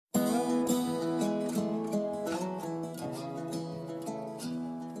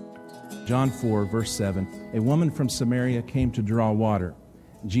John 4, verse 7, a woman from Samaria came to draw water.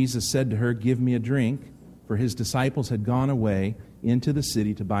 Jesus said to her, "Give me a drink," for his disciples had gone away into the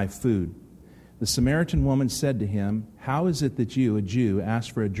city to buy food. The Samaritan woman said to him, "How is it that you, a Jew,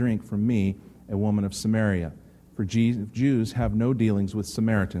 ask for a drink from me, a woman of Samaria? For Jews have no dealings with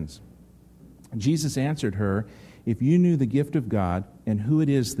Samaritans." Jesus answered her, "If you knew the gift of God and who it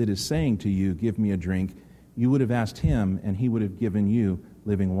is that is saying to you, 'Give me a drink,' you would have asked him, and he would have given you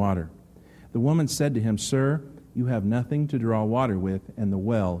living water." The woman said to him, "Sir, you have nothing to draw water with, and the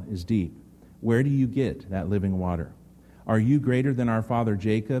well is deep. Where do you get that living water? Are you greater than our father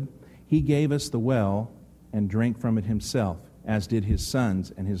Jacob? He gave us the well and drank from it himself, as did his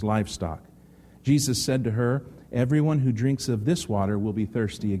sons and his livestock." Jesus said to her, "Everyone who drinks of this water will be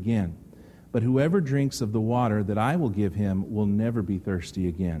thirsty again. But whoever drinks of the water that I will give him will never be thirsty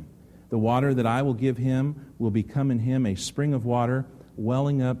again. The water that I will give him will become in him a spring of water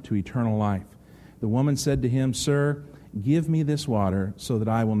welling up to eternal life." The woman said to him, "Sir, give me this water so that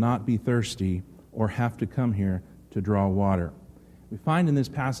I will not be thirsty or have to come here to draw water." We find in this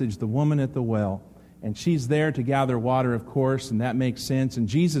passage the woman at the well, and she's there to gather water, of course, and that makes sense. And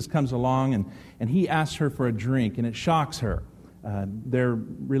Jesus comes along, and he asks her for a drink, and it shocks her. Their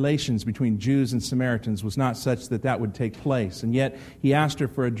relations between Jews and Samaritans was not such that that would take place. And yet, he asked her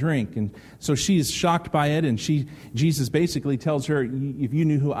for a drink. And so she's shocked by it, and Jesus basically tells her, "If you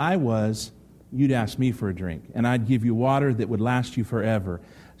knew who I was, you'd ask me for a drink, and I'd give you water that would last you forever."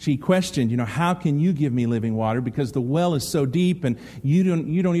 She questioned, "How can you give me living water? Because the well is so deep, and you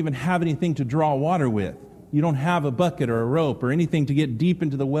don't even have anything to draw water with. You don't have a bucket or a rope or anything to get deep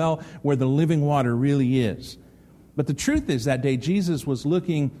into the well where the living water really is." But the truth is, that day Jesus was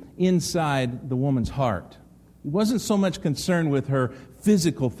looking inside the woman's heart. He wasn't so much concerned with her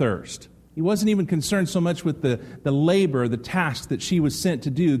physical thirst. He wasn't even concerned so much with the labor, the task that she was sent to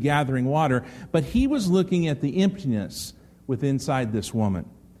do, gathering water. But he was looking at the emptiness within inside this woman.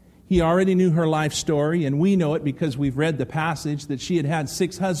 He already knew her life story, and we know it because we've read the passage that she had had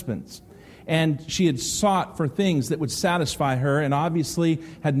 6 husbands. And she had sought for things that would satisfy her, and obviously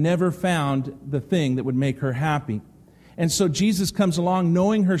had never found the thing that would make her happy. And so Jesus comes along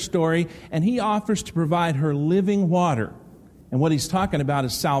knowing her story, and he offers to provide her living water. And what he's talking about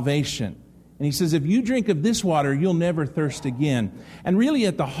is salvation. And he says, if you drink of this water, you'll never thirst again. And really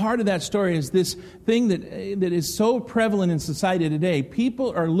at the heart of that story is this thing that is so prevalent in society today.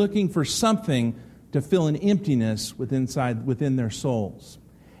 People are looking for something to fill an emptiness within their souls.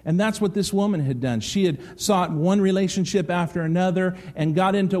 And that's what this woman had done. She had sought one relationship after another and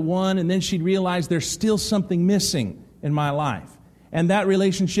got into one, and then she'd realized there's still something missing in my life. And that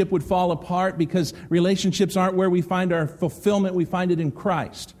relationship would fall apart because relationships aren't where we find our fulfillment. We find it in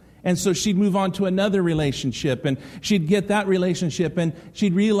Christ. And so she'd move on to another relationship, and she'd get that relationship, and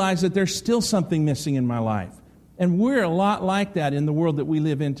she'd realize that there's still something missing in my life. And we're a lot like that in the world that we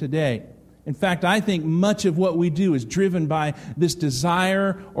live in today. In fact, I think much of what we do is driven by this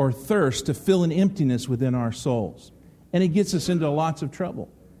desire or thirst to fill an emptiness within our souls. And it gets us into lots of trouble.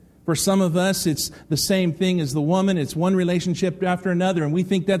 For some of us, it's the same thing as the woman. It's one relationship after another, and we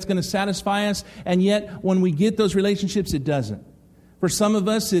think that's going to satisfy us. And yet, when we get those relationships, it doesn't. For some of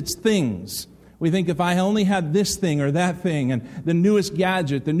us, it's things. We think if I only had this thing or that thing, and the newest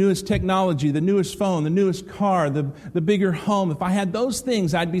gadget, the newest technology, the newest phone, the newest car, the bigger home, if I had those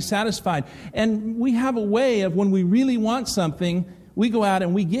things, I'd be satisfied. And we have a way of when we really want something, we go out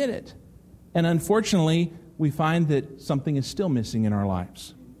and we get it. And unfortunately, we find that something is still missing in our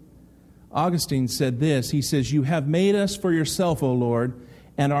lives. Augustine said this. He says, "You have made us for yourself, O Lord,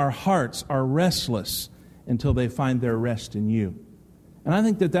 and our hearts are restless until they find their rest in you." And I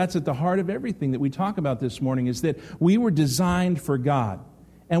think that that's at the heart of everything that we talk about this morning, is that we were designed for God.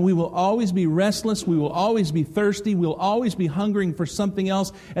 And we will always be restless. We will always be thirsty. We'll always be hungering for something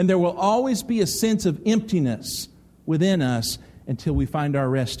else. And there will always be a sense of emptiness within us until we find our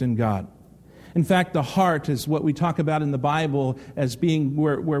rest in God. In fact, the heart is what we talk about in the Bible as being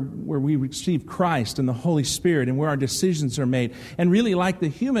where we receive Christ and the Holy Spirit and where our decisions are made. And really, like the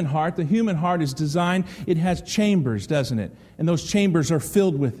human heart is designed, it has chambers, doesn't it? And those chambers are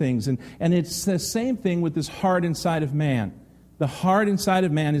filled with things. And it's the same thing with this heart inside of man. The heart inside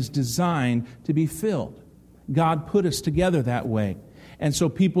of man is designed to be filled. God put us together that way. And so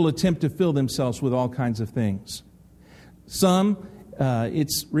people attempt to fill themselves with all kinds of things. Some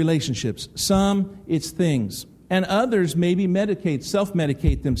it's relationships. Some, it's things. And others maybe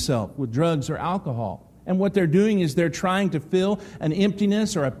self-medicate themselves with drugs or alcohol. And what they're doing is they're trying to fill an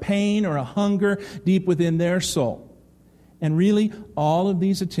emptiness or a pain or a hunger deep within their soul. And really, all of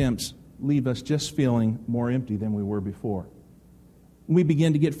these attempts leave us just feeling more empty than we were before. We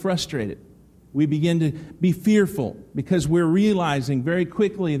begin to get frustrated. We begin to be fearful because we're realizing very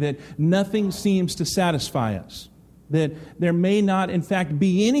quickly that nothing seems to satisfy us, that there may not, in fact,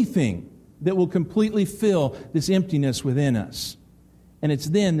 be anything that will completely fill this emptiness within us. And it's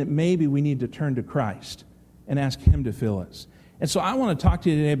then that maybe we need to turn to Christ and ask Him to fill us. And so I want to talk to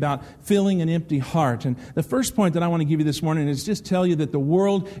you today about filling an empty heart. And the first point that I want to give you this morning is just tell you that the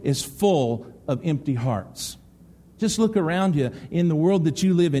world is full of empty hearts. Just look around you in the world that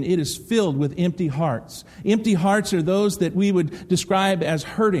you live in. It is filled with empty hearts. Empty hearts are those that we would describe as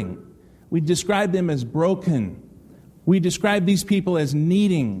hurting. We describe them as broken. We describe these people as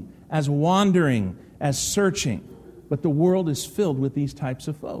needing, as wandering, as searching. But the world is filled with these types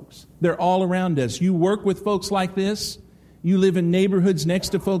of folks. They're all around us. You work with folks like this. You live in neighborhoods next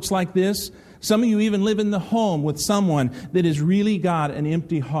to folks like this. Some of you even live in the home with someone that has really got an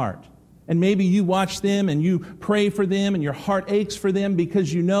empty heart. And maybe you watch them and you pray for them and your heart aches for them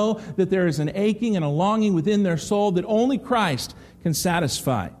because you know that there is an aching and a longing within their soul that only Christ can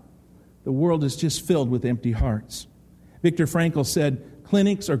satisfy. The world is just filled with empty hearts. Viktor Frankl said,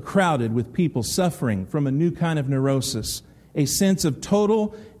 clinics are crowded with people suffering from a new kind of neurosis, a sense of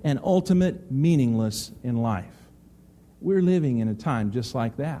total and ultimate meaningless in life. We're living in a time just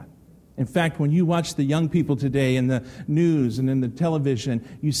like that. In fact, when you watch the young people today in the news and in the television,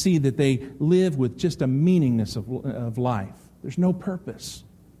 you see that they live with just a meaningless of life. There's no purpose.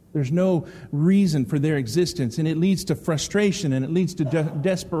 There's no reason for their existence, and it leads to frustration, and it leads to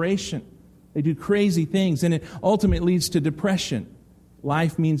desperation. They do crazy things, and it ultimately leads to depression.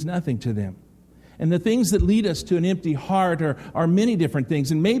 Life means nothing to them. And the things that lead us to an empty heart are many different things,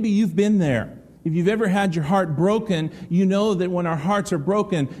 and maybe you've been there. If you've ever had your heart broken, you know that when our hearts are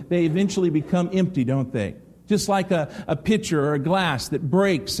broken, they eventually become empty, don't they? Just like a pitcher or a glass that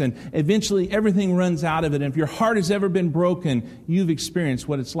breaks and eventually everything runs out of it. And if your heart has ever been broken, you've experienced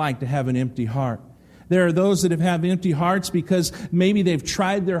what it's like to have an empty heart. There are those that have empty hearts because maybe they've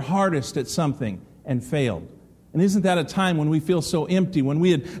tried their hardest at something and failed. And isn't that a time when we feel so empty, when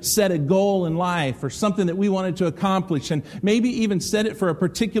we had set a goal in life or something that we wanted to accomplish and maybe even set it for a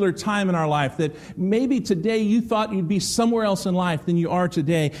particular time in our life that maybe today you thought you'd be somewhere else in life than you are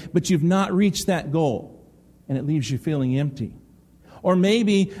today, but you've not reached that goal and it leaves you feeling empty. Or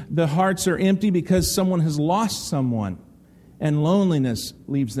maybe the hearts are empty because someone has lost someone and loneliness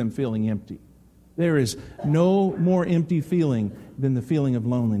leaves them feeling empty. There is no more empty feeling than the feeling of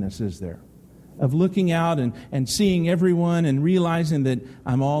loneliness, is there? Of looking out and seeing everyone and realizing that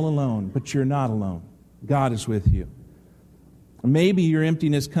I'm all alone, but you're not alone. God is with you. Maybe your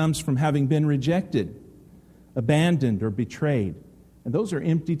emptiness comes from having been rejected, abandoned, or betrayed. And those are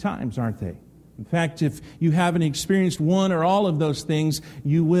empty times, aren't they? In fact, if you haven't experienced one or all of those things,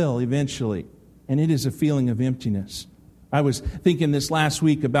 you will eventually. And it is a feeling of emptiness. I was thinking this last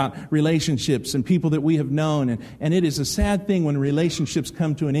week about relationships and people that we have known, and it is a sad thing when relationships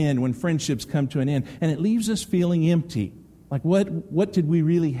come to an end, when friendships come to an end, and it leaves us feeling empty. Like, what did we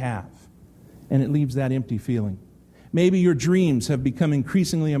really have? And it leaves that empty feeling. Maybe your dreams have become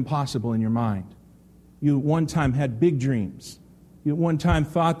increasingly impossible in your mind. You at one time had big dreams. You at one time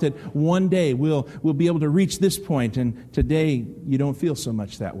thought that one day we'll be able to reach this point, and today you don't feel so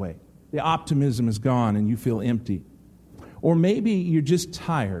much that way. The optimism is gone and you feel empty. Or maybe you're just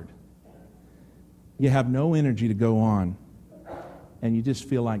tired. You have no energy to go on, and you just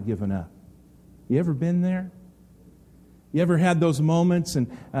feel like giving up. You ever been there? You ever had those moments? And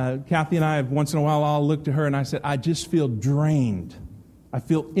Kathy and I, once in a while, I'll look to her and I said, I just feel drained. I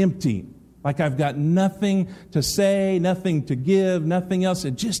feel empty. Like I've got nothing to say, nothing to give, nothing else.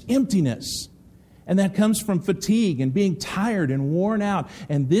 It's just emptiness. And that comes from fatigue and being tired and worn out.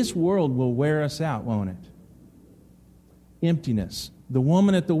 And this world will wear us out, won't it? Emptiness. The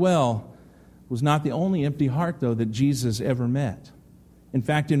woman at the well was not the only empty heart, though, that Jesus ever met. In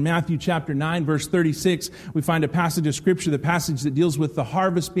fact, in Matthew chapter 9, verse 36, we find a passage of Scripture, the passage that deals with the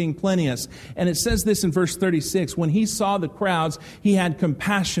harvest being plenteous. And it says this in verse 36, when he saw the crowds, he had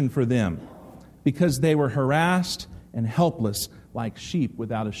compassion for them because they were harassed and helpless like sheep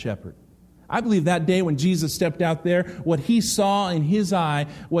without a shepherd. I believe that day when Jesus stepped out there, what he saw in his eye,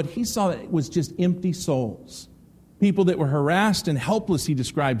 what he saw was just empty souls. People that were harassed and helpless, he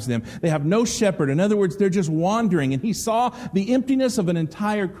describes them. They have no shepherd. In other words, they're just wandering. And he saw the emptiness of an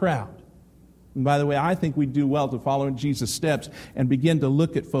entire crowd. And by the way, I think we'd do well to follow in Jesus' steps and begin to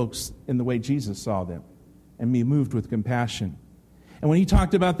look at folks in the way Jesus saw them and be moved with compassion. And when he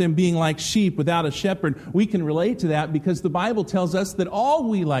talked about them being like sheep without a shepherd, we can relate to that because the Bible tells us that all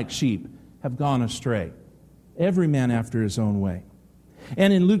we like sheep have gone astray. Every man after his own way.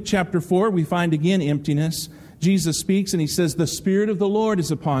 And in Luke chapter 4, we find again emptiness. Jesus speaks and he says, "The Spirit of the Lord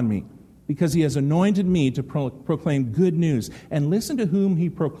is upon me, because he has anointed me to proclaim good news." And listen to whom he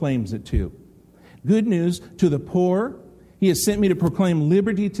proclaims it to. Good news to the poor. He has sent me to proclaim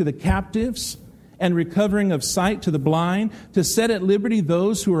liberty to the captives and recovering of sight to the blind, to set at liberty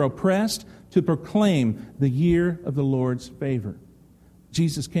those who are oppressed, to proclaim the year of the Lord's favor.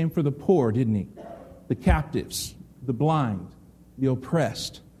 Jesus came for the poor, didn't he? The captives, the blind, the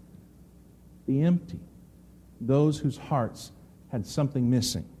oppressed, the empty, those whose hearts had something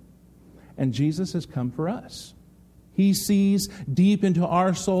missing. And Jesus has come for us. He sees deep into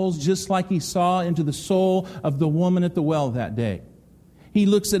our souls just like he saw into the soul of the woman at the well that day. He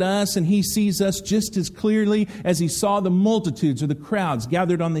looks at us and he sees us just as clearly as he saw the multitudes or the crowds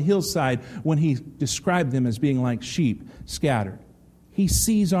gathered on the hillside when he described them as being like sheep scattered. He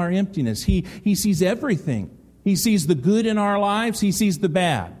sees our emptiness. He sees everything. He sees the good in our lives. He sees the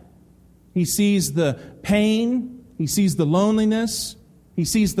bad. He sees the pain. He sees the loneliness. He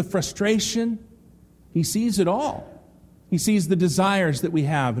sees the frustration. He sees it all. He sees the desires that we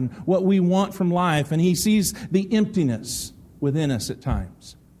have and what we want from life. And he sees the emptiness within us at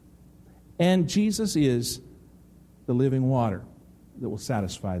times. And Jesus is the living water that will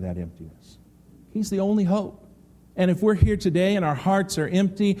satisfy that emptiness. He's the only hope. And if we're here today and our hearts are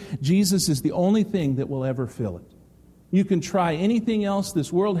empty, Jesus is the only thing that will ever fill it. You can try anything else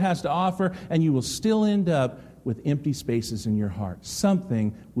this world has to offer, and you will still end up with empty spaces in your heart.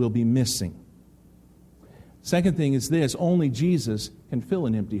 Something will be missing. Second thing is this: only Jesus can fill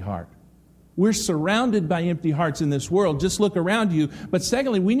an empty heart. We're surrounded by empty hearts in this world. Just look around you. But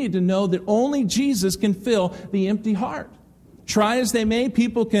secondly, we need to know that only Jesus can fill the empty heart. Try as they may,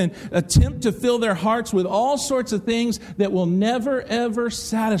 people can attempt to fill their hearts with all sorts of things that will never, ever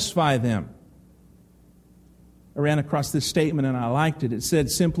satisfy them. I ran across this statement and I liked it. It said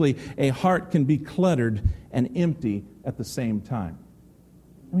simply, a heart can be cluttered and empty at the same time.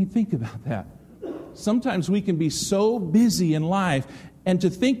 I mean, think about that. Sometimes we can be so busy in life, and to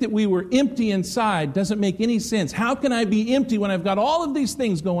think that we were empty inside doesn't make any sense. How can I be empty when I've got all of these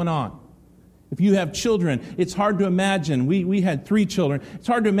things going on? If you have children, it's hard to imagine. We had 3 children. It's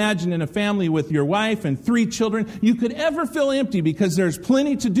hard to imagine in a family with your wife and 3 children, you could ever feel empty because there's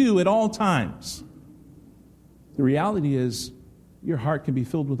plenty to do at all times. The reality is, your heart can be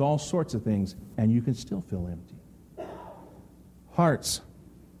filled with all sorts of things, and you can still feel empty. Hearts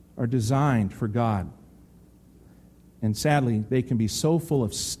are designed for God. And sadly, they can be so full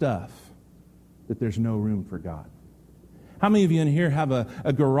of stuff that there's no room for God. How many of you in here have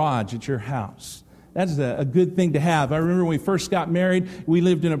a garage at your house? That's a good thing to have. I remember when we first got married, we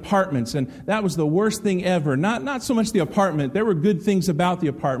lived in apartments, and that was the worst thing ever. Not so much the apartment. There were good things about the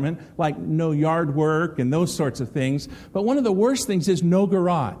apartment, like no yard work and those sorts of things. But one of the worst things is no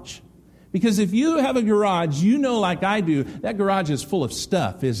garage. Because if you have a garage, you know like I do, that garage is full of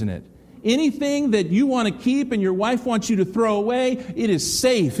stuff, isn't it? Anything that you want to keep and your wife wants you to throw away, it is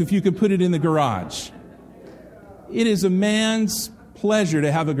safe if you can put it in the garage. It is a man's pleasure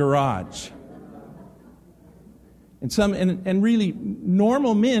to have a garage. And really,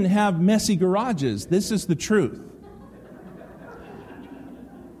 normal men have messy garages. This is the truth.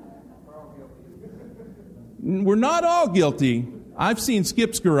 We're not all guilty. I've seen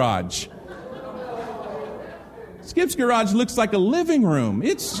Skip's garage. Skip's garage looks like a living room.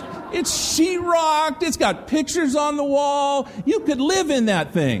 It's sheetrocked. It's got pictures on the wall. You could live in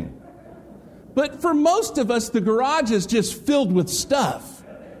that thing. But for most of us, the garage is just filled with stuff.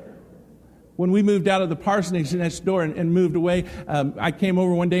 When we moved out of the parsonage next door and moved away, I came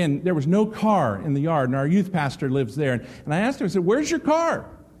over one day and there was no car in the yard, and our youth pastor lives there. And I asked him, I said, "Where's your car?"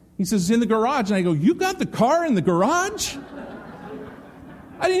 He says, "It's in the garage." And I go, "You got the car in the garage?"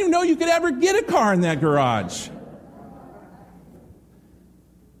 I didn't even know you could ever get a car in that garage.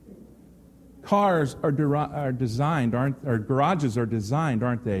 Cars are designed, or garages are designed,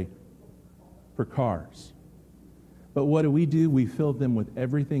 aren't they, for cars? But what do? We fill them with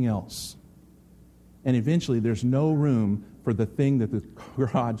everything else. And eventually there's no room for the thing that the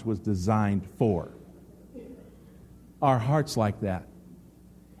garage was designed for. Our heart's like that.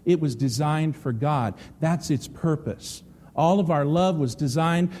 It was designed for God. That's its purpose. All of our love was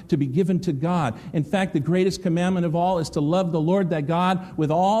designed to be given to God. In fact, the greatest commandment of all is to love the Lord thy God with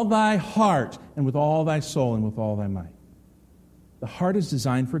all thy heart and with all thy soul and with all thy might. The heart is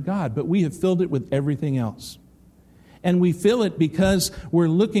designed for God, but we have filled it with everything else. And we fill it because we're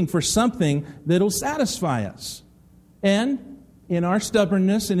looking for something that'll satisfy us. And in our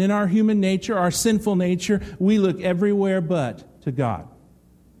stubbornness and in our human nature, our sinful nature, we look everywhere but to God.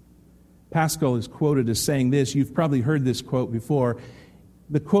 Pascal is quoted as saying this. You've probably heard this quote before.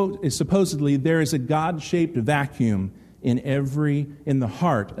 The quote is supposedly, there is a God-shaped vacuum in the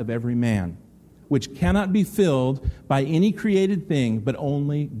heart of every man, which cannot be filled by any created thing, but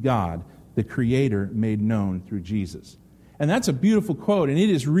only God, the Creator, made known through Jesus. And that's a beautiful quote, and it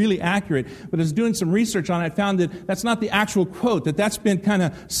is really accurate. But as doing some research on it, I found that that's not the actual quote, that's been kind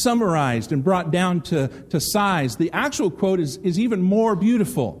of summarized and brought down to size. The actual quote is even more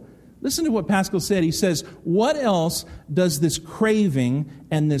beautiful. Listen to what Pascal said. He says, "What else does this craving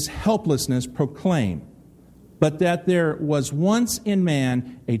and this helplessness proclaim? But that there was once in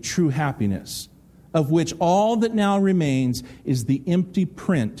man a true happiness, of which all that now remains is the empty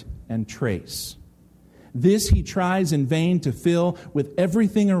print and trace. This he tries in vain to fill with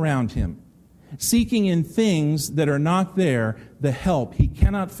everything around him, seeking in things that are not there the help he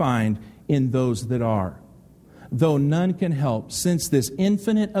cannot find in those that are. Though none can help, since this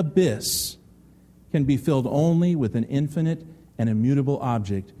infinite abyss can be filled only with an infinite and immutable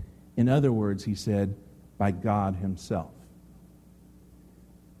object. In other words," he said, "by God himself."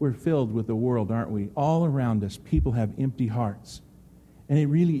 We're filled with the world, aren't we? All around us, people have empty hearts. And it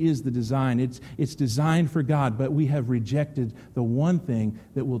really is the design. It's designed for God, but we have rejected the one thing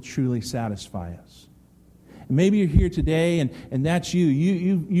that will truly satisfy us. And maybe you're here today, and that's you.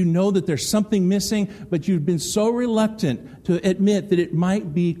 You know that there's something missing, but you've been so reluctant to admit that it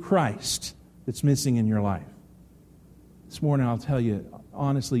might be Christ that's missing in your life. This morning, I'll tell you,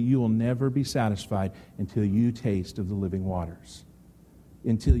 honestly, you will never be satisfied until you taste of the living waters.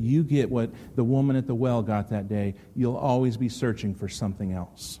 Until you get what the woman at the well got that day, you'll always be searching for something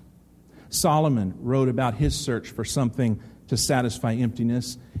else. Solomon wrote about his search for something to satisfy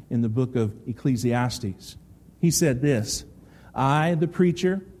emptiness in the book of Ecclesiastes. He said this, "I, the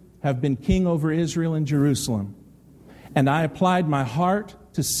preacher, have been king over Israel and Jerusalem, and I applied my heart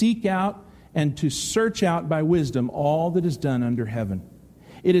to seek out and to search out by wisdom all that is done under heaven.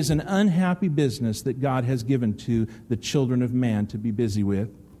 It is an unhappy business that God has given to the children of man to be busy with.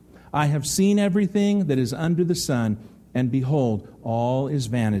 I have seen everything that is under the sun, and behold, all is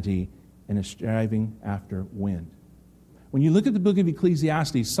vanity and a striving after wind." When you look at the book of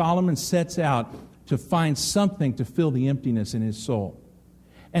Ecclesiastes, Solomon sets out to find something to fill the emptiness in his soul.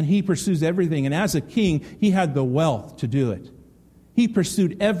 And he pursues everything. And as a king, he had the wealth to do it. He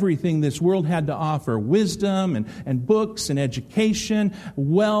pursued everything this world had to offer, wisdom and books and education,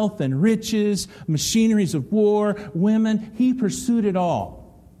 wealth and riches, machineries of war, women. He pursued it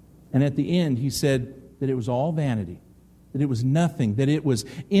all. And at the end, he said that it was all vanity, that it was nothing, that it was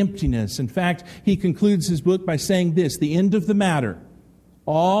emptiness. In fact, he concludes his book by saying this, "The end of the matter,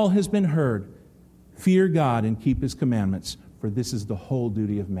 all has been heard. Fear God and keep his commandments, for this is the whole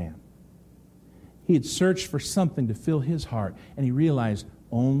duty of man." He had searched for something to fill his heart, and he realized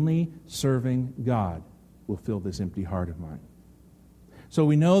only serving God will fill this empty heart of mine. So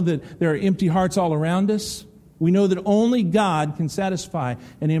we know that there are empty hearts all around us. We know that only God can satisfy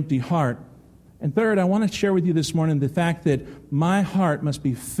an empty heart. And third, I want to share with you this morning the fact that my heart must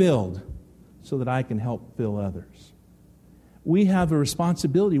be filled so that I can help fill others. We have a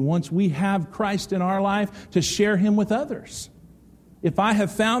responsibility, once we have Christ in our life, to share him with others. If I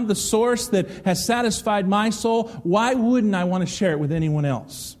have found the source that has satisfied my soul, why wouldn't I want to share it with anyone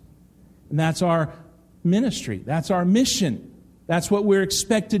else? And that's our ministry. That's our mission. That's what we're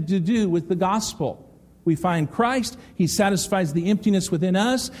expected to do with the gospel. We find Christ, he satisfies the emptiness within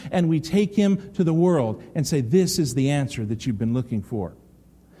us, and we take him to the world and say, this is the answer that you've been looking for.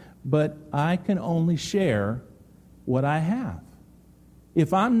 But I can only share what I have.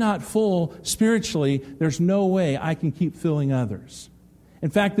 If I'm not full spiritually, there's no way I can keep filling others. In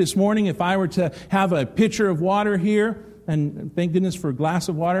fact, this morning, if I were to have a pitcher of water here, and thank goodness for a glass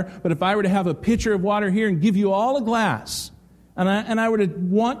of water, but if I were to have a pitcher of water here and give you all a glass, and I were to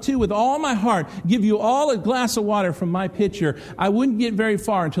want to, with all my heart, give you all a glass of water from my pitcher, I wouldn't get very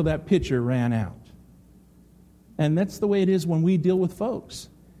far until that pitcher ran out. And that's the way it is when we deal with folks.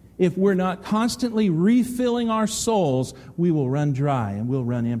 If we're not constantly refilling our souls, we will run dry and we'll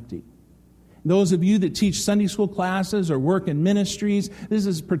run empty. Those of you that teach Sunday school classes or work in ministries, this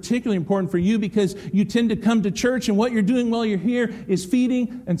is particularly important for you because you tend to come to church and what you're doing while you're here is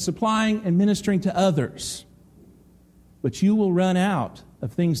feeding and supplying and ministering to others. But you will run out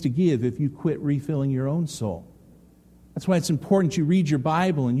of things to give if you quit refilling your own soul. That's why it's important you read your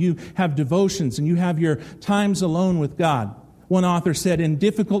Bible and you have devotions and you have your times alone with God. One author said, in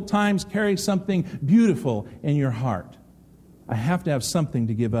difficult times, carry something beautiful in your heart. I have to have something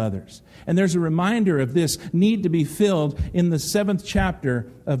to give others. And there's a reminder of this need to be filled in the 7th chapter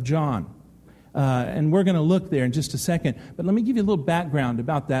of John. And we're going to look there in just a second. But let me give you a little background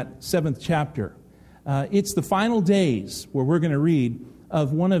about that 7th chapter. It's the final days where we're going to read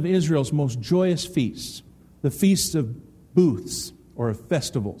of one of Israel's most joyous feasts, the Feast of Booths, or of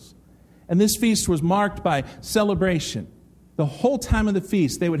festivals. And this feast was marked by celebration. The whole time of the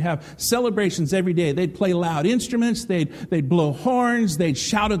feast, they would have celebrations every day. They'd play loud instruments, they'd blow horns, they'd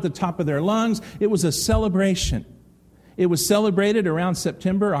shout at the top of their lungs. It was a celebration. It was celebrated around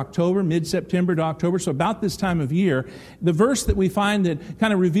September, October, mid-September to October, so about this time of year. The verse that we find that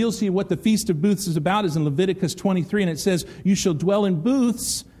kind of reveals to you what the Feast of Booths is about is in Leviticus 23, and it says, "You shall dwell in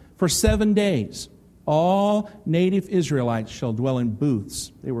booths for 7 days. All native Israelites shall dwell in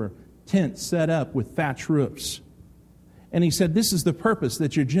booths." They were tents set up with thatch roofs. And he said, "This is the purpose,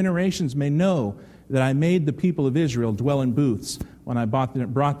 that your generations may know that I made the people of Israel dwell in booths when I brought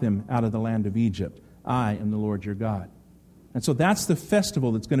them out of the land of Egypt. I am the Lord your God." And so that's the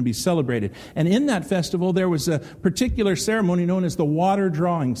festival that's going to be celebrated. And in that festival, there was a particular ceremony known as the water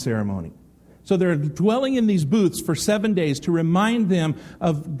drawing ceremony. So they're dwelling in these booths for 7 days to remind them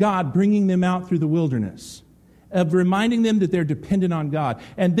of God bringing them out through the wilderness, of reminding them that they're dependent on God.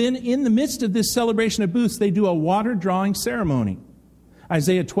 And then in the midst of this celebration of booths, they do a water drawing ceremony.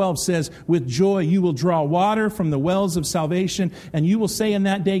 Isaiah 12 says, "With joy you will draw water from the wells of salvation, and you will say in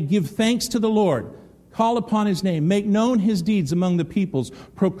that day, 'Give thanks to the Lord. Call upon His name. Make known His deeds among the peoples.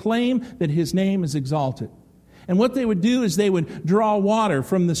 Proclaim that His name is exalted.'" And what they would do is they would draw water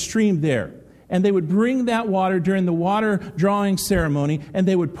from the stream there. And they would bring that water during the water drawing ceremony, and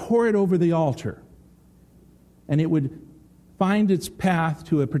they would pour it over the altar. And it would find its path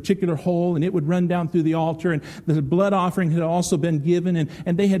to a particular hole, and it would run down through the altar. And the blood offering had also been given.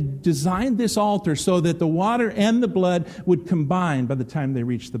 And they had designed this altar so that the water and the blood would combine by the time they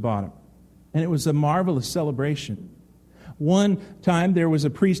reached the bottom. And it was a marvelous celebration. One time there was a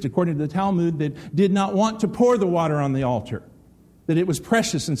priest, according to the Talmud, that did not want to pour the water on the altar, that it was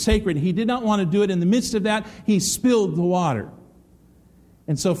precious and sacred. He did not want to do it. In the midst of that, he spilled the water.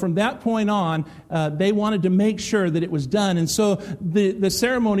 And so from that point on, they wanted to make sure that it was done. And so the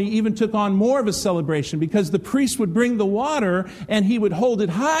ceremony even took on more of a celebration, because the priest would bring the water and he would hold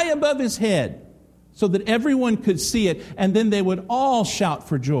it high above his head so that everyone could see it. And then they would all shout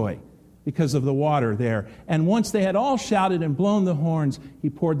for joy because of the water there. And once they had all shouted and blown the horns, he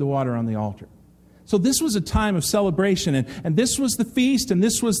poured the water on the altar. So this was a time of celebration, and this was the feast, and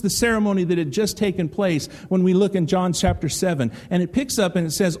this was the ceremony that had just taken place when we look in John chapter 7. And it picks up and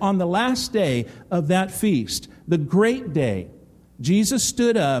it says, "On the last day of that feast, the great day, Jesus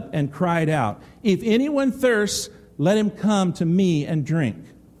stood up and cried out, 'If anyone thirsts, let him come to me and drink.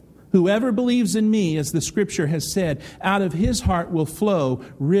 Whoever believes in me, as the scripture has said, out of his heart will flow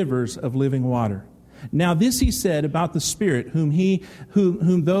rivers of living water.' Now this he said about the Spirit,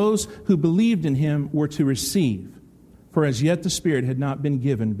 whom those who believed in him were to receive. For as yet the Spirit had not been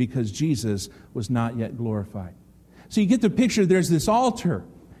given, because Jesus was not yet glorified." So you get the picture. There's this altar,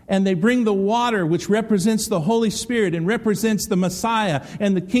 and they bring the water, which represents the Holy Spirit and represents the Messiah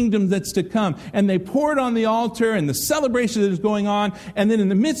and the kingdom that's to come. And they pour it on the altar, and the celebration that is going on. And then in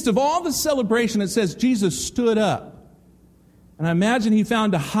the midst of all the celebration, it says Jesus stood up. And I imagine he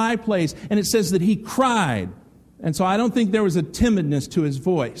found a high place, and it says that he cried. And so I don't think there was a timidness to his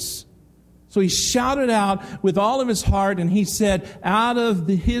voice. So he shouted out with all of his heart, and he said, out of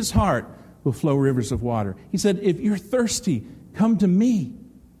his heart will flow rivers of water. He said, if you're thirsty, come to me.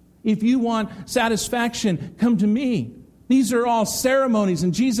 If you want satisfaction, come to me. These are all ceremonies,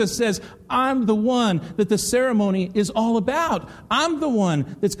 and Jesus says, I'm the one that the ceremony is all about. I'm the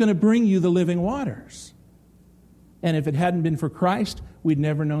one that's going to bring you the living waters. And if it hadn't been for Christ, we'd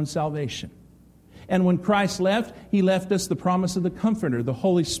never known salvation. And when Christ left, he left us the promise of the Comforter, the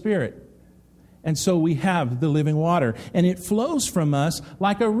Holy Spirit. And so we have the living water. And it flows from us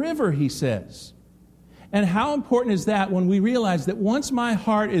like a river, he says. And how important is that when we realize that once my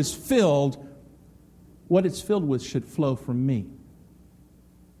heart is filled, what it's filled with should flow from me.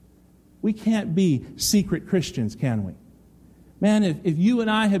 We can't be secret Christians, can we? Man, if you and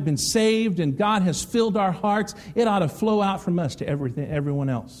I have been saved and God has filled our hearts, it ought to flow out from us to everyone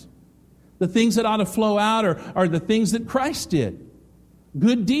else. The things that ought to flow out are the things that Christ did.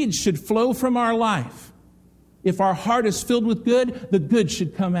 Good deeds should flow from our life. If our heart is filled with good, the good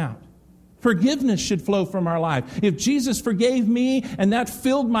should come out. Forgiveness should flow from our life. If Jesus forgave me and that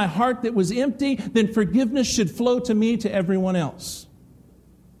filled my heart that was empty, then forgiveness should flow to me, to everyone else.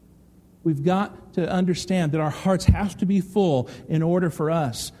 We've got to understand that our hearts have to be full in order for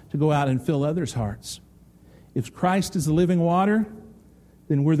us to go out and fill others' hearts. If Christ is the living water,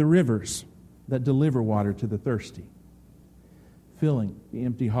 then we're the rivers that deliver water to the thirsty, filling the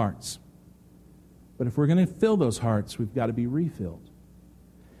empty hearts. But if we're going to fill those hearts, we've got to be refilled.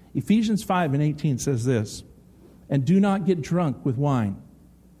 Ephesians 5:18 says this, And do not get drunk with wine,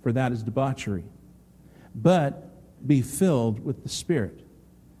 for that is debauchery. But be filled with the Spirit,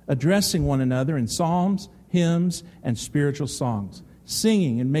 addressing one another in psalms, hymns, and spiritual songs,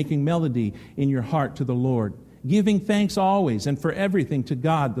 singing and making melody in your heart to the Lord, giving thanks always and for everything to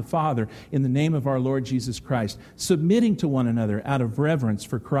God the Father in the name of our Lord Jesus Christ, submitting to one another out of reverence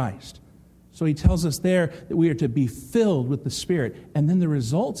for Christ. So he tells us there that we are to be filled with the Spirit. And then the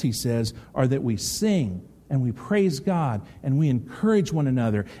results, he says, are that we sing and we praise God and we encourage one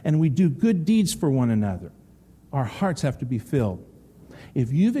another and we do good deeds for one another. Our hearts have to be filled.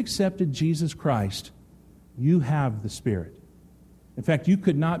 If you've accepted Jesus Christ, you have the Spirit. In fact, you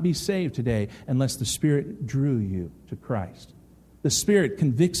could not be saved today unless the Spirit drew you to Christ. The Spirit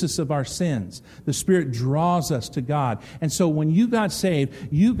convicts us of our sins. The Spirit draws us to God. And so when you got saved,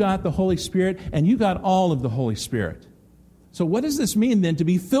 you got the Holy Spirit and you got all of the Holy Spirit. So what does this mean then to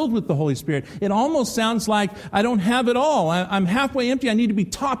be filled with the Holy Spirit? It almost sounds like I don't have it all. I'm halfway empty. I need to be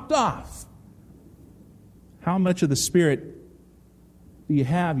topped off. How much of the Spirit do you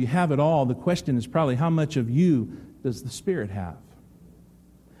have? You have it all. The question is probably how much of you does the Spirit have?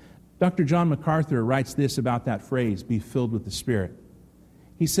 Dr. John MacArthur writes this about that phrase, be filled with the Spirit.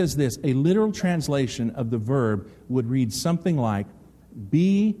 He says this, a literal translation of the verb would read something like,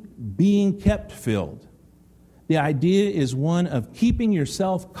 being kept filled. The idea is one of keeping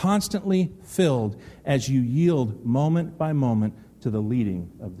yourself constantly filled as you yield moment by moment to the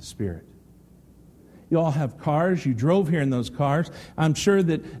leading of the Spirit. You all have cars. You drove here in those cars. I'm sure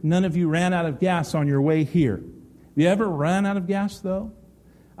that none of you ran out of gas on your way here. Have you ever run out of gas, though?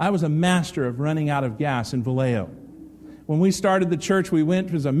 I was a master of running out of gas in Vallejo. When we started the church, we went,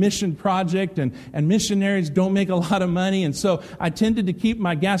 it was a mission project, and missionaries don't make a lot of money, and so I tended to keep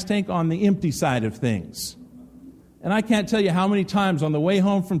my gas tank on the empty side of things. And I can't tell you how many times on the way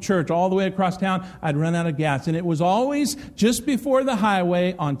home from church, all the way across town, I'd run out of gas. And it was always just before the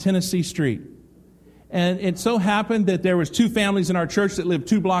highway on Tennessee Street. And it so happened that there was two families in our church that lived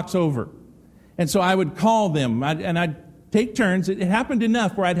 2 blocks over. And so I would call them, and I'd take turns. It happened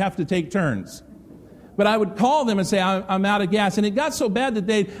enough where I'd have to take turns. But I would call them and say, I'm out of gas. And it got so bad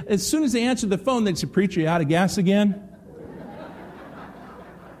that as soon as they answered the phone, they'd say, preacher, you out of gas again?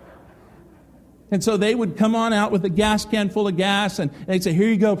 And so they would come on out with a gas can full of gas, and they'd say, here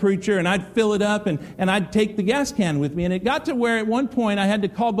you go, preacher. And I'd fill it up, and I'd take the gas can with me. And it got to where at one point I had to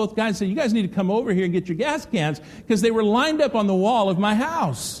call both guys and say, you guys need to come over here and get your gas cans, because they were lined up on the wall of my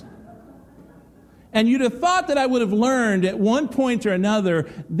house. And you'd have thought that I would have learned at one point or another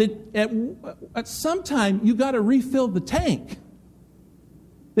that at some time you got to refill the tank.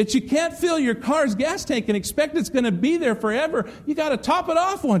 That you can't fill your car's gas tank and expect it's going to be there forever. You got to top it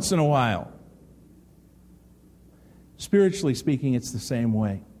off once in a while. Spiritually speaking, it's the same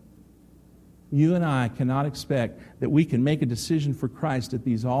way. You and I cannot expect that we can make a decision for Christ at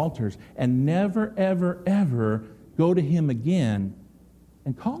these altars and never, ever, ever go to Him again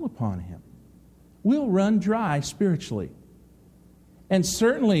and call upon Him. We'll run dry spiritually. And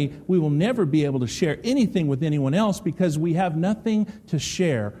certainly, we will never be able to share anything with anyone else because we have nothing to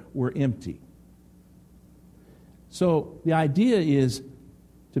share. We're empty. So the idea is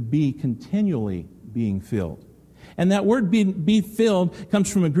to be continually being filled. And that word be filled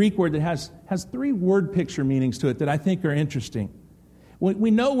comes from a Greek word that has 3 word picture meanings to it that I think are interesting. We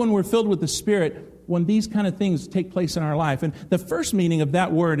know when we're filled with the Spirit, when these kind of things take place in our life. And the first meaning of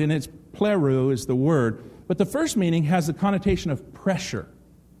that word, and it's pleroo is the word, but the first meaning has the connotation of pressure.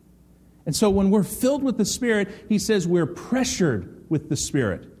 And so when we're filled with the Spirit, he says we're pressured with the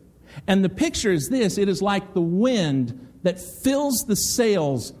Spirit. And the picture is this, it is like the wind that fills the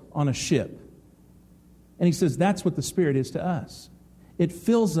sails on a ship. And he says that's what the Spirit is to us. It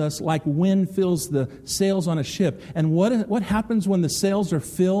fills us like wind fills the sails on a ship. And what happens when the sails are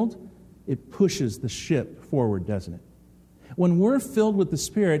filled? It pushes the ship forward, doesn't it? When we're filled with the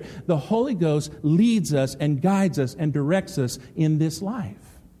Spirit, the Holy Ghost leads us and guides us and directs us in this life.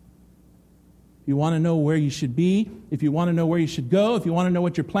 If you want to know where you should be, if you want to know where you should go, if you want to know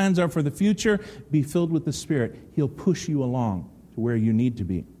what your plans are for the future, be filled with the Spirit. He'll push you along to where you need to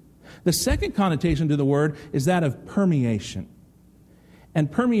be. The second connotation to the word is that of permeation.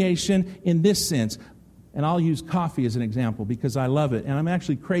 And permeation in this sense, and I'll use coffee as an example because I love it, and I'm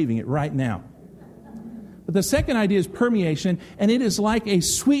actually craving it right now. But the second idea is permeation, and it is like a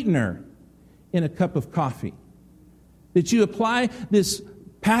sweetener in a cup of coffee. That you apply this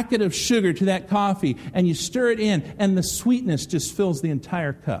packet of sugar to that coffee, and you stir it in, and the sweetness just fills the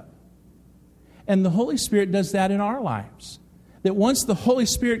entire cup. And the Holy Spirit does that in our lives. That once the Holy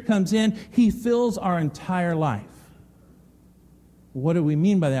Spirit comes in, He fills our entire life. What do we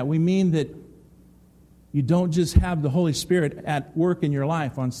mean by that? We mean that You don't just have the Holy Spirit at work in your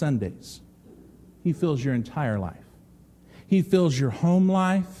life on Sundays. He fills your entire life. He fills your home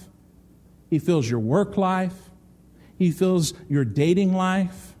life. He fills your work life. He fills your dating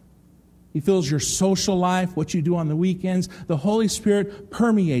life. He fills your social life, what you do on the weekends. The Holy Spirit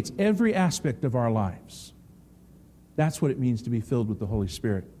permeates every aspect of our lives. That's what it means to be filled with the Holy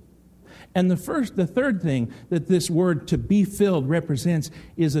Spirit. And the third thing that this word to be filled represents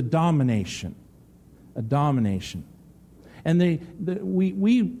is a domination. A domination. And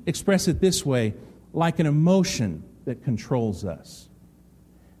we express it this way, like an emotion that controls us.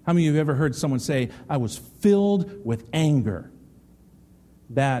 How many of you have ever heard someone say, I was filled with anger?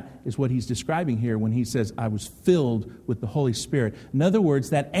 That is what he's describing here when he says, I was filled with the Holy Spirit. In other words,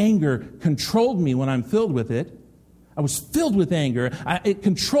 that anger controlled me when I'm filled with it. I was filled with anger. It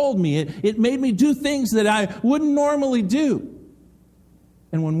controlled me. It made me do things that I wouldn't normally do.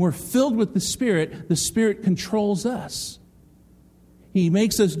 And when we're filled with the Spirit controls us. He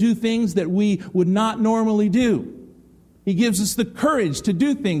makes us do things that we would not normally do. He gives us the courage to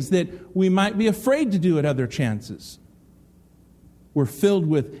do things that we might be afraid to do at other chances. We're filled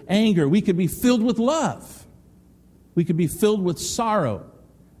with anger. We could be filled with love. We could be filled with sorrow.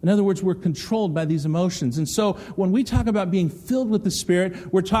 In other words, we're controlled by these emotions. And so when we talk about being filled with the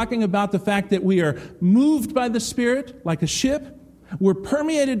Spirit, we're talking about the fact that we are moved by the Spirit like a ship. We're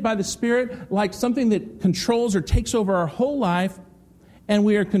permeated by the Spirit like something that controls or takes over our whole life. And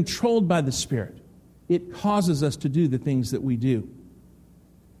we are controlled by the Spirit. It causes us to do the things that we do.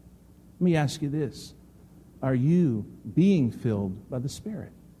 Let me ask you this. Are you being filled by the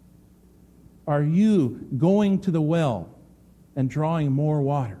Spirit? Are you going to the well and drawing more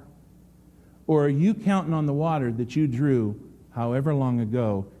water? Or are you counting on the water that you drew however long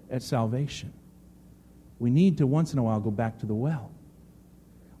ago at salvation? We need to once in a while go back to the well.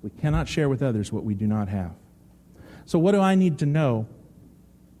 We cannot share with others what we do not have. So what do I need to know,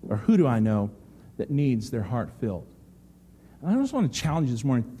 or who do I know that needs their heart filled? And I just want to challenge you this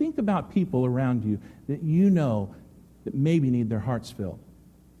morning. Think about people around you that you know that maybe need their hearts filled.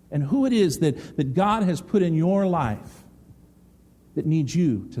 And who it is that God has put in your life that needs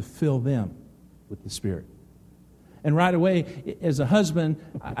you to fill them with the Spirit. And right away, as a husband,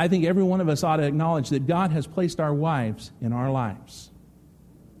 I think every one of us ought to acknowledge that God has placed our wives in our lives.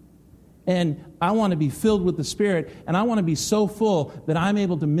 And I want to be filled with the Spirit, and I want to be so full that I'm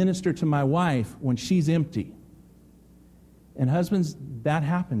able to minister to my wife when she's empty. And husbands, that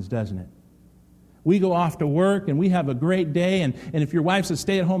happens, doesn't it? We go off to work, and we have a great day, and if your wife's a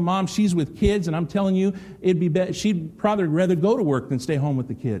stay-at-home mom, she's with kids, and I'm telling you, she'd probably rather go to work than stay home with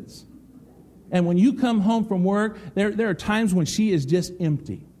the kids. And when you come home from work, there are times when she is just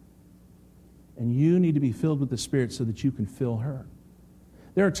empty. And you need to be filled with the Spirit so that you can fill her.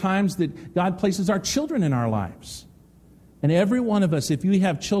 There are times that God places our children in our lives. And every one of us, if you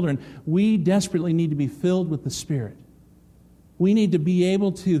have children, we desperately need to be filled with the Spirit. We need to be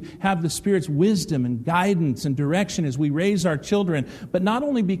able to have the Spirit's wisdom and guidance and direction as we raise our children, but not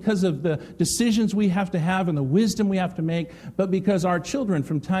only because of the decisions we have to have and the wisdom we have to make, but because our children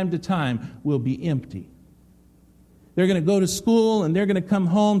from time to time will be empty. They're going to go to school and they're going to come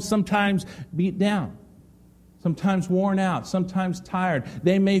home sometimes beat down, sometimes worn out, sometimes tired.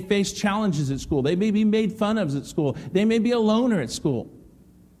 They may face challenges at school. They may be made fun of at school. They may be a loner at school.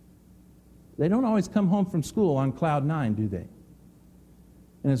 They don't always come home from school on cloud nine, do they?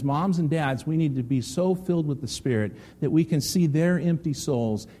 And as moms and dads, we need to be so filled with the Spirit that we can see their empty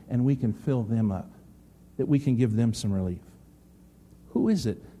souls and we can fill them up, that we can give them some relief. Who is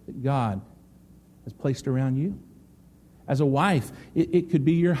it that God has placed around you? As a wife, it could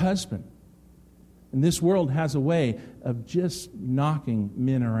be your husband. And this world has a way of just knocking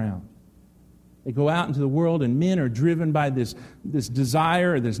men around. They go out into the world and men are driven by this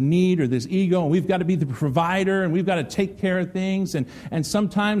desire or this need or this ego, and we've got to be the provider and we've got to take care of things. And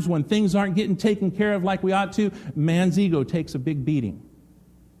sometimes when things aren't getting taken care of like we ought to, man's ego takes a big beating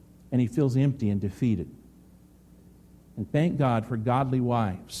and he feels empty and defeated. And thank God for godly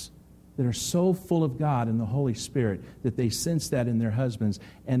wives that are so full of God and the Holy Spirit that they sense that in their husbands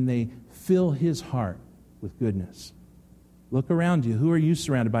and they fill his heart with goodness. Look around you. Who are you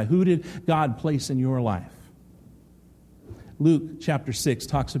surrounded by? Who did God place in your life? Luke chapter 6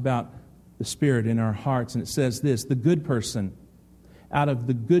 talks about the Spirit in our hearts, and it says this: the good person out of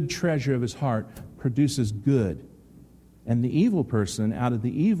the good treasure of his heart produces good, and the evil person out of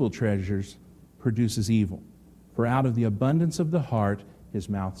the evil treasures produces evil. For out of the abundance of the heart his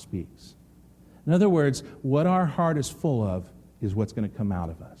mouth speaks. In other words, what our heart is full of is what's going to come out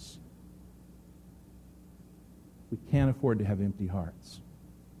of us. We can't afford to have empty hearts.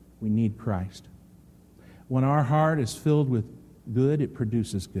 We need Christ. When our heart is filled with good, it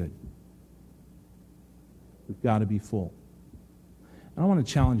produces good. We've got to be full. And I want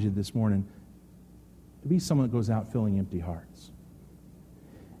to challenge you this morning to be someone that goes out filling empty hearts.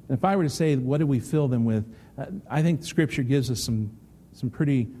 And if I were to say, what do we fill them with? I think Scripture gives us some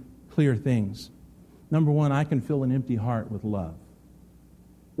pretty clear things. Number one, I can fill an empty heart with love.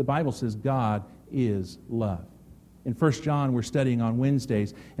 The Bible says God is love. In 1 John, we're studying on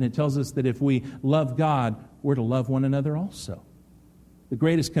Wednesdays, and it tells us that if we love God, we're to love one another also. The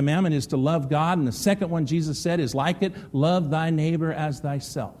greatest commandment is to love God, and the second one, Jesus said, is like it, love thy neighbor as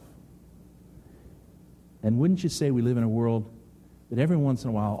thyself. And wouldn't you say we live in a world that every once in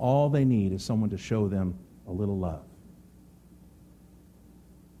a while, all they need is someone to show them a little love?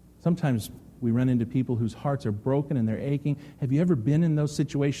 Sometimes we run into people whose hearts are broken and they're aching. Have you ever been in those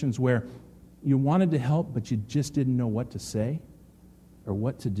situations where you wanted to help, but you just didn't know what to say or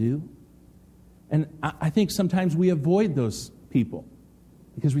what to do? And I think sometimes we avoid those people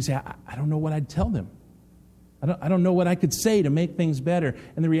because we say, I don't know what I'd tell them. I don't know what I could say to make things better.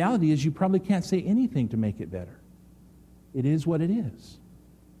 And the reality is you probably can't say anything to make it better. It is what it is.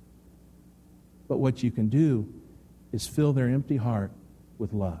 But what you can do is fill their empty heart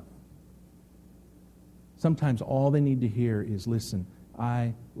with love. Sometimes all they need to hear is, listen,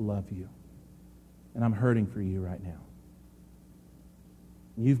 I love you. And I'm hurting for you right now.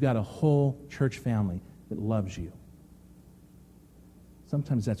 You've got a whole church family that loves you.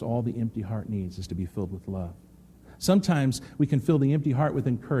 Sometimes that's all the empty heart needs, is to be filled with love. Sometimes we can fill the empty heart with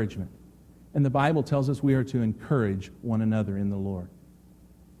encouragement. And the Bible tells us we are to encourage one another in the Lord.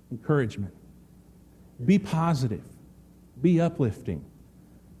 Encouragement. Be positive. Be uplifting.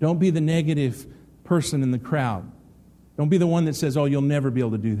 Don't be the negative person in the crowd. Don't be the one that says, oh, you'll never be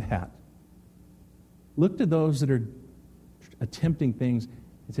able to do that. Look to those that are attempting things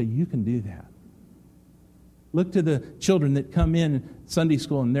and say, you can do that. Look to the children that come in Sunday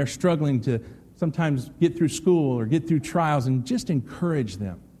school and they're struggling to sometimes get through school or get through trials, and just encourage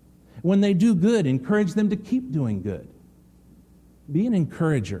them. When they do good, encourage them to keep doing good. Be an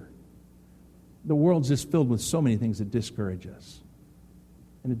encourager. The world's just filled with so many things that discourage us.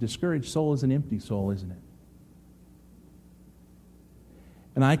 And a discouraged soul is an empty soul, isn't it?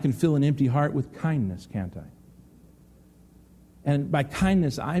 And I can fill an empty heart with kindness, can't I? And by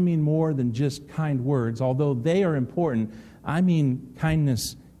kindness, I mean more than just kind words. Although they are important, I mean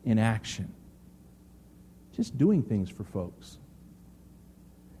kindness in action. Just doing things for folks.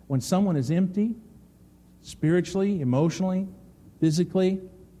 When someone is empty, spiritually, emotionally, physically,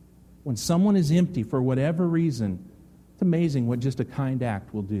 when someone is empty for whatever reason, it's amazing what just a kind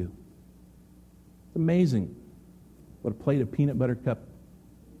act will do. It's amazing what a plate of peanut butter cup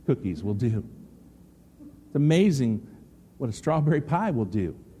cookies will do. It's amazing what a strawberry pie will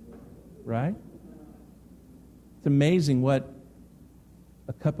do, right? It's amazing what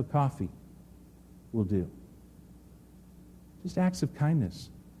a cup of coffee will do. Just acts of kindness.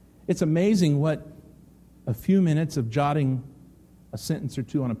 It's amazing what a few minutes of jotting a sentence or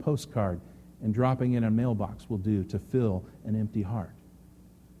two on a postcard and dropping it in a mailbox will do to fill an empty heart.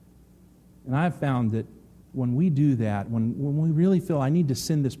 And I've found that when we do that, when we really feel I need to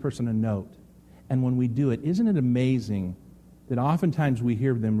send this person a note, and when we do it, isn't it amazing that oftentimes we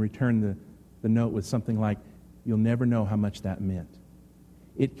hear them return the note with something like, you'll never know how much that meant.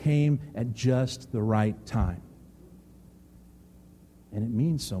 It came at just the right time. And it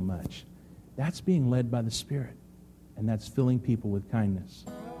means so much. That's being led by the Spirit. And that's filling people with kindness.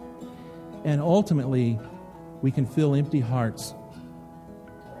 And ultimately, we can fill empty hearts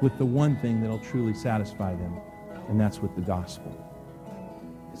with the one thing that'll truly satisfy them. And that's with the gospel.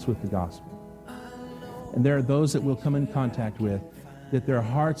 It's with the gospel. And there are those that we'll come in contact with that their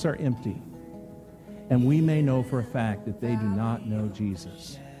hearts are empty. And we may know for a fact that they do not know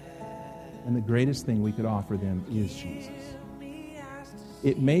Jesus. And the greatest thing we could offer them is Jesus.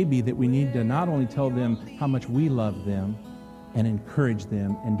 It may be that we need to not only tell them how much we love them and encourage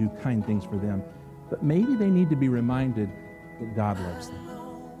them and do kind things for them, but maybe they need to be reminded that God loves them.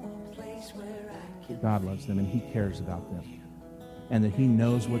 That God loves them and He cares about them. And that He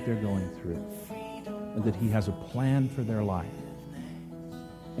knows what they're going through. And that He has a plan for their life.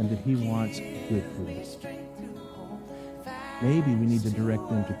 And that He wants good for them. Maybe we need to direct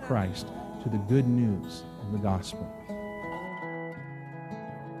them to Christ, to the good news of the gospel.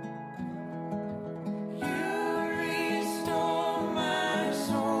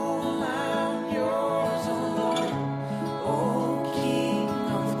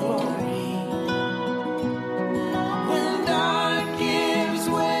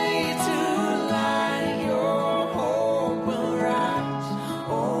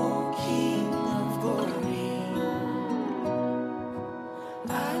 Glory.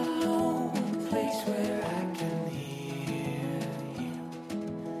 where